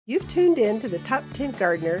You've tuned in to the Top 10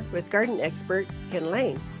 Gardener with garden expert Ken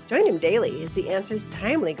Lain. Join him daily as he answers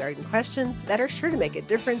timely garden questions that are sure to make a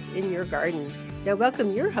difference in your gardens. Now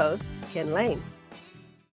welcome your host, Ken Lain.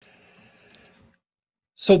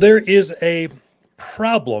 So there is a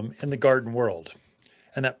problem in the garden world,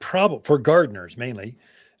 and that problem for gardeners mainly,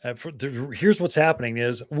 here's what's happening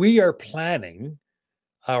is we are planning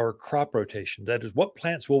our crop rotation. That is, what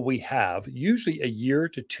plants will we have? Usually a year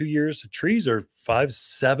to 2 years. The trees are 5,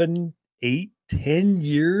 7, 8, 10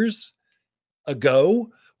 years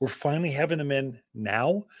ago. We're finally having them in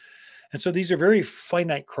now. And so these are very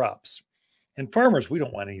finite crops. And farmers, we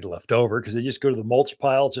don't want any left over because they just go to the mulch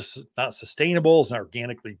pile, just not sustainable. It's not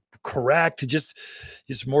organically correct. Just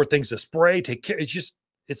more things to spray, take care.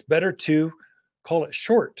 It's better to call it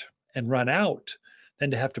short and run out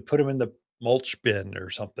than to have to put them in the mulch bin or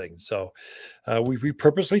something. So we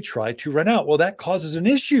purposely try to run out. Well, that causes an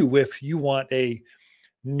issue if you want a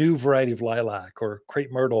new variety of lilac or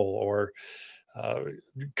crepe myrtle or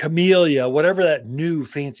camellia, whatever that new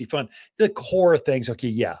fancy fun, the core things. Okay,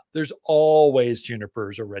 yeah, there's always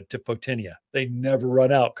junipers or red tip photinia. They never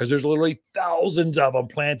run out because there's literally thousands of them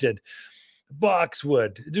planted.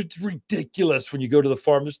 Boxwood, it's ridiculous when you go to the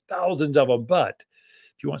farm. There's thousands of them. But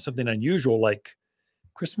if you want something unusual like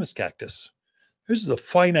Christmas cactus, this is a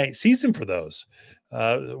finite season for those.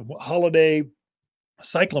 Holiday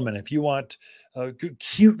cyclamen, if you want a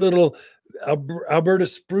cute little Alberta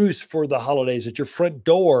spruce for the holidays at your front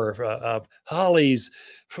door, hollies.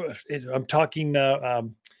 I'm talking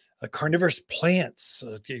carnivorous plants,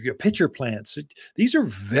 pitcher plants. These are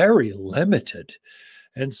very limited.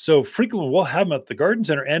 And so frequently we'll have them at the garden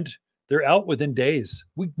center and they're out within days.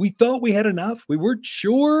 We thought we had enough. We weren't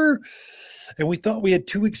sure. And we thought we had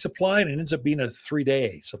 2 weeks supply, and it ends up being a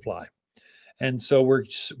 3-day supply. And so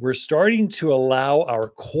we're starting to allow our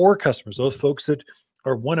core customers, those folks that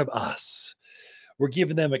are one of us, we're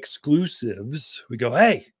giving them exclusives. We go,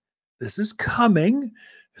 hey, this is coming.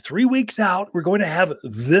 3 weeks out, we're going to have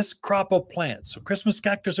this crop of plants. So Christmas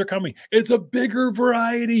cactus are coming. It's a bigger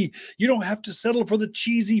variety. You don't have to settle for the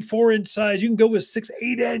cheesy 4-inch size. You can go with 6,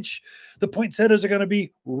 8-inch. The poinsettias are going to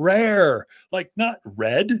be rare, like not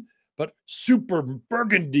red, but super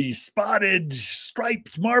burgundy, spotted,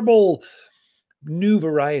 striped marble. New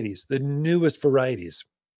varieties, the newest varieties.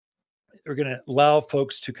 We're going to allow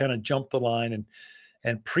folks to kind of jump the line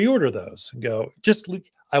and pre-order those and go,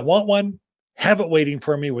 I want one. Have it waiting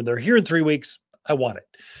for me. When they're here in 3 weeks, I want it.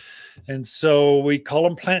 And so we call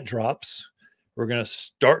them plant drops. We're going to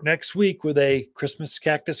start next week with a Christmas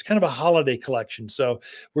cactus, kind of a holiday collection. So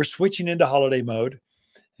we're switching into holiday mode.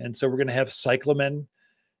 And so we're going to have cyclamen.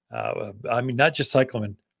 Not just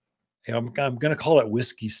cyclamen. I'm going to call it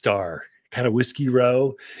whiskey star, kind of whiskey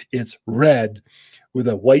row. It's red with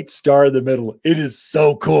a white star in the middle. It is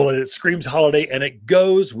so cool. And it screams holiday, and it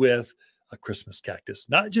goes with a Christmas cactus,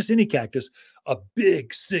 not just any cactus, a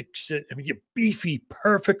big beefy,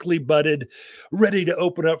 perfectly budded, ready to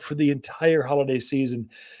open up for the entire holiday season.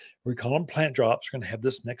 We call them plant drops. We're going to have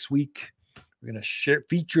this next week. We're going to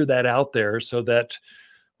feature that out there so that,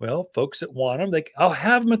 well, folks that want them, I'll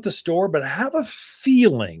have them at the store, but I have a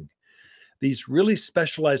feeling these really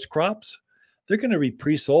specialized crops, they're going to be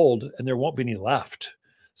pre-sold and there won't be any left.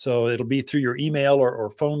 So it'll be through your email or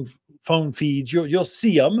phone feeds. You'll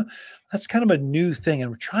see them. That's kind of a new thing.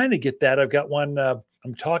 And I'm trying to get that. I've got one.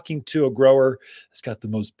 I'm talking to a grower that's got the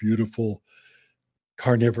most beautiful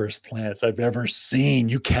carnivorous plants I've ever seen.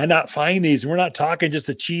 You cannot find these. We're not talking just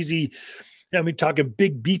a cheesy, talking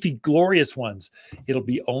big, beefy, glorious ones. It'll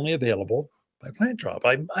be only available by Plant Drop.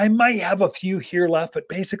 I might have a few here left, but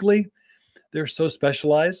basically they're so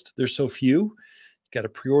specialized. They're so few. You got to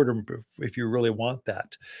pre-order them if you really want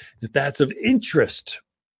that. If that's of interest,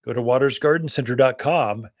 go to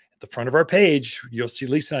watersgardencenter.com. The front of our page, you'll see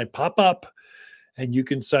Lisa and I pop up, and you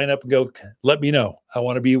can sign up and go, let me know. I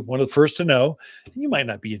want to be one of the first to know. And you might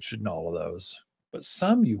not be interested in all of those, but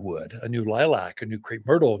some you would. A new lilac, a new crepe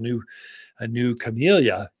myrtle, a new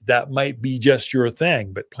camellia, that might be just your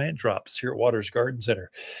thing. But plant drops here at Waters Garden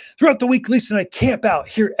Center. Throughout the week, Lisa and I camp out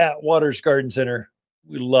here at Waters Garden Center.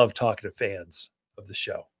 We love talking to fans of the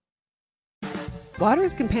show.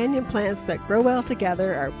 Water's companion plants that grow well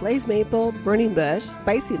together are blaze maple, burning bush,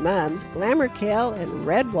 spicy mums, glamour kale, and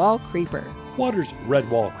red wall creeper. Water's red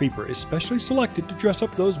wall creeper is specially selected to dress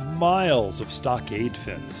up those miles of stockade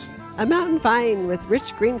fence. A mountain vine with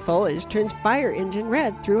rich green foliage turns fire engine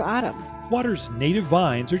red through autumn. Water's native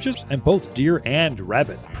vines are and both deer and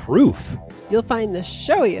rabbit proof. You'll find the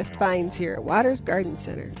showiest vines here at Waters Garden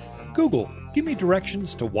Center. Google, give me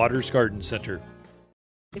directions to Waters Garden Center.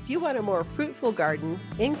 If you want a more fruitful garden,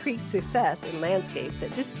 increased success in landscape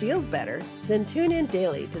that just feels better, then tune in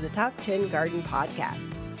daily to the Top 10 Garden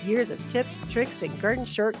Podcast. Years of tips, tricks, and garden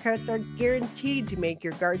shortcuts are guaranteed to make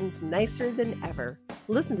your gardens nicer than ever.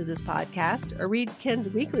 Listen to this podcast or read Ken's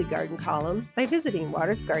weekly garden column by visiting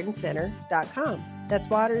watersgardencenter.com. That's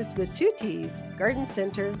Waters with 2 T's,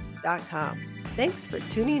 gardencenter.com. Thanks for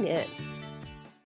tuning in.